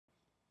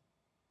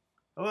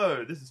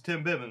Hello, this is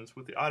Tim Bivens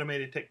with the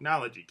Automated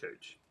Technology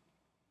Coach.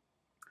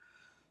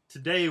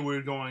 Today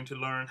we're going to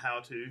learn how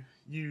to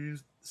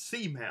use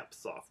CMAP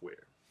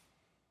software.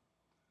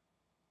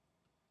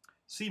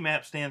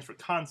 CMAP stands for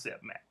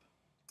Concept Map,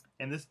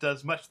 and this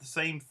does much the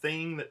same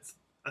thing that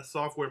a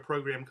software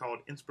program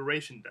called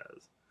Inspiration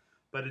does,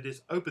 but it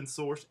is open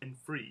source and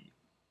free.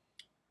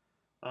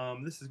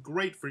 This is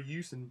great for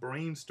use in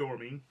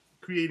brainstorming,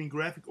 creating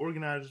graphic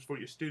organizers for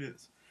your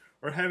students,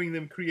 or having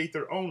them create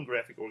their own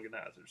graphic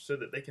organizers so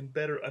that they can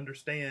better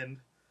understand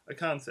a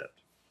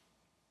concept.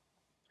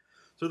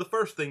 So the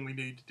first thing we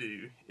need to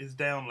do is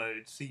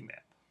download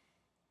CMAP.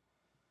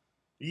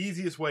 The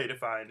easiest way to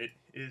find it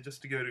is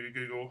just to go to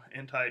Google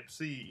and type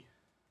CMAP.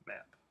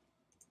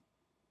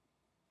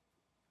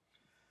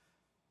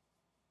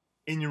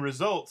 In your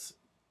results,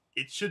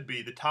 it should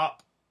be the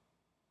top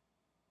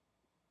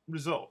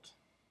result.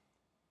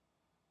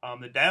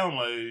 The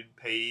download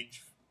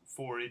page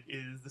for it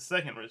is the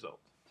second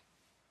result.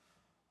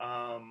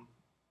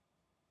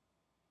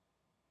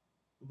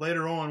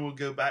 Later on, we'll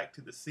go back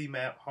to the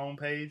CMAP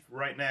homepage.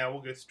 Right now,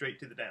 we'll go straight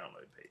to the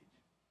download page.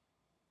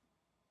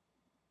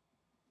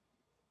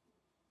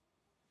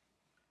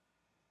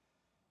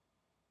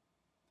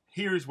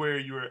 Here's where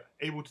you're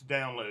able to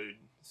download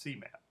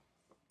CMAP.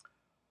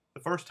 The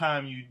first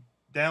time you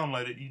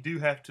download it, you do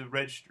have to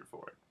register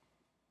for it.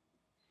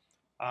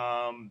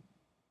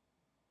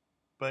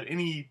 But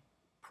any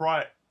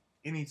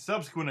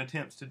subsequent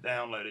attempts to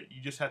download it, you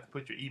just have to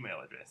put your email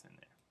address in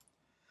there.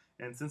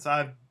 And since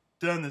I've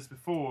done this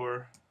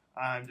before,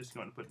 I'm just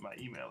going to put my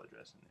email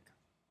address in there.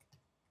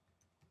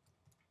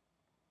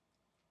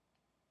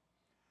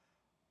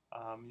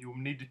 You'll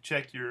need to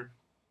check your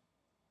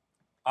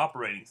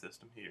operating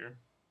system here.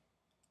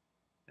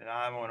 And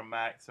I'm on a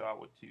Mac, so I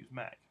would choose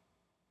Mac.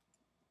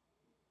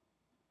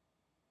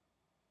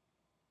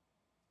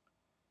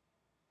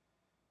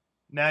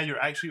 Now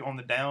you're actually on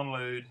the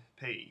download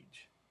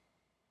page.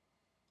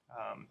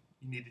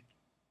 You need to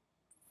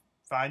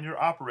find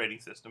your operating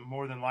system.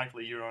 More than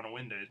likely you're on a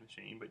Windows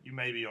machine, but you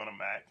may be on a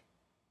Mac.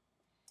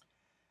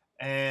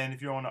 And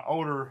if you're on an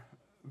older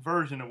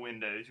version of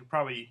Windows, you'll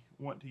probably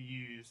want to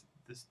use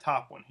this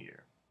top one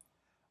here.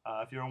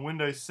 If you're on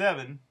Windows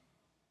 7,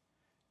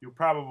 you'll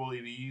probably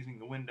be using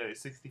the Windows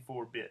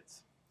 64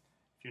 bits.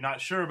 If you're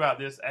not sure about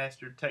this, ask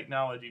your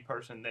technology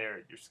person there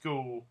at your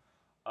school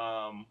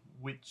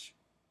which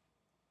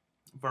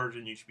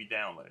version you should be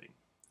downloading.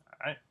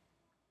 Alright?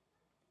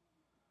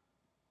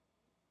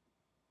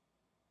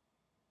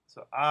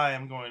 So I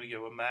am going to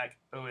go with Mac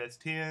OS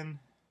 10.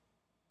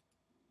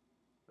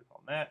 Click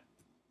on that.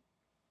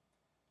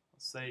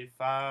 Save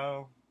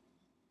file.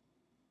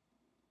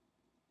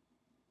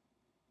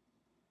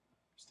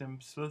 For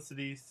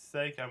simplicity's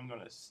sake, I'm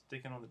going to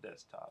stick it on the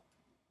desktop.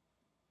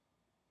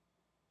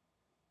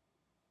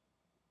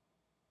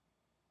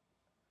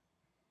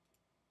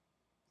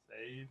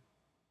 Save.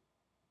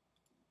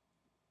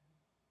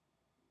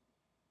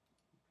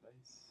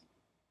 Replace.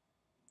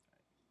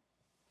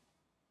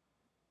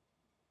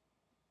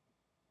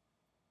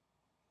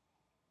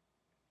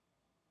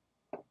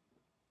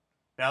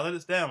 Now that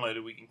it's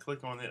downloaded, we can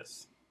click on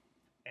this,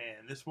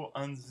 and this will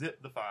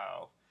unzip the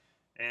file,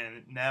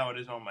 and now it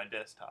is on my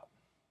desktop.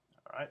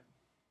 Alright.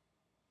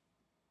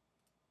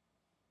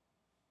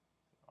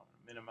 I'm going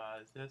to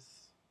minimize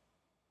this.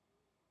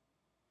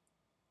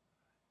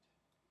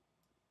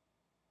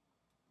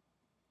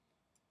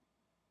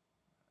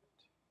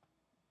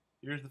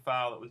 Here's the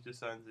file that was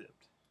just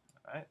unzipped.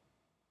 Alright.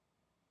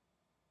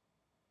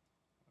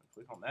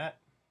 Click on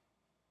that,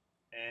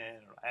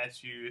 and it'll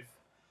ask you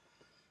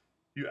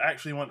if you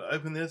actually want to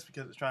open this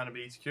because it's trying to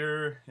be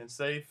secure and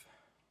safe,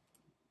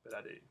 but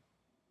I do.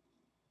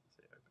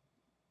 Say open.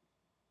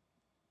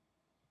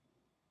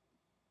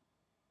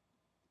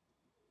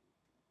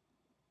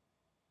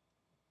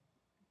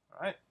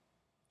 Alright.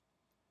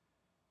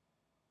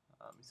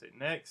 You say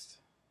next,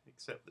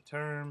 accept the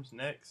terms,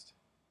 next.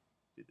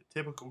 Do the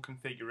typical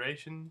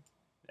configuration,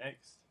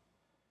 next.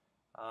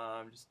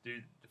 Just do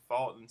the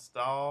default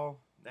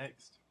install,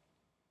 next.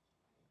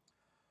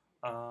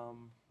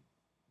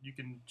 You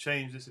can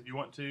change this if you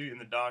want to in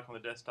the dock on the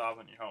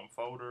desktop in your home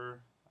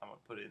folder. I'm going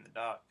to put it in the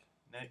dock,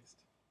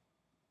 next.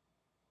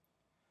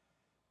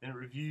 Then it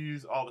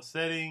reviews all the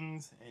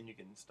settings and you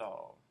can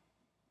install.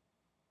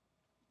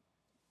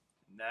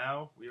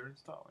 Now we are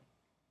installing.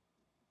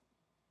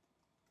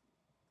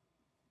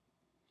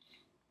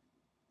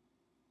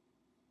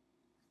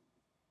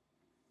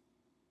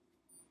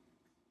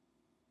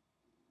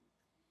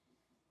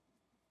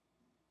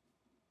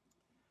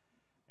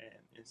 And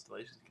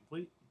installation is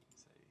complete.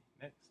 Say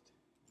next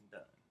and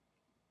done.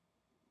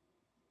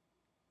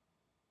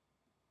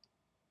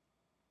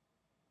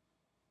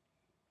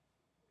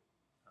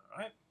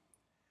 Alright.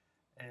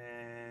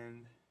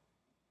 And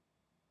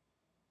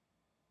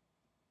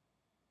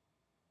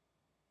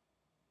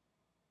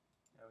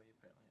now we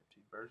apparently have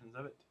two versions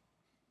of it.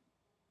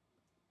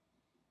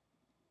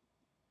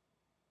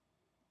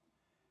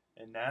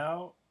 And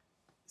now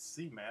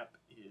CMAP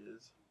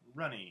is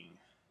running.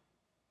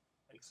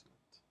 Excellent.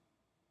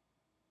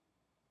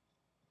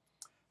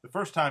 The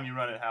first time you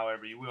run it,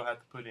 however, you will have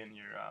to put in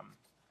your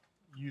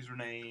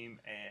username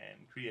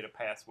and create a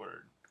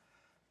password.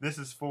 This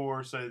is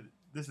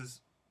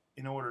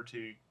in order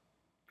to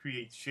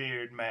create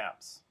shared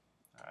maps.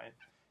 All right,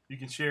 you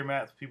can share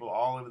maps with people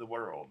all over the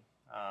world.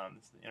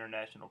 This is an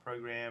international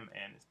program,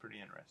 and it's pretty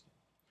interesting.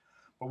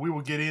 But we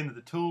will get into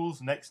the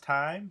tools next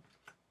time.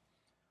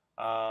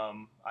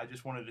 I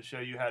just wanted to show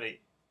you how to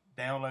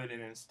download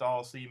and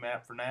install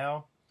CMAP for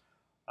now.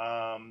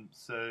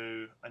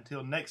 So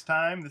until next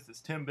time, this is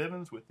Tim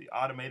Bivens with the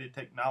Automated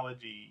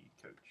Technology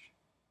Coach.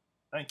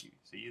 Thank you.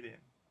 See you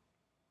then.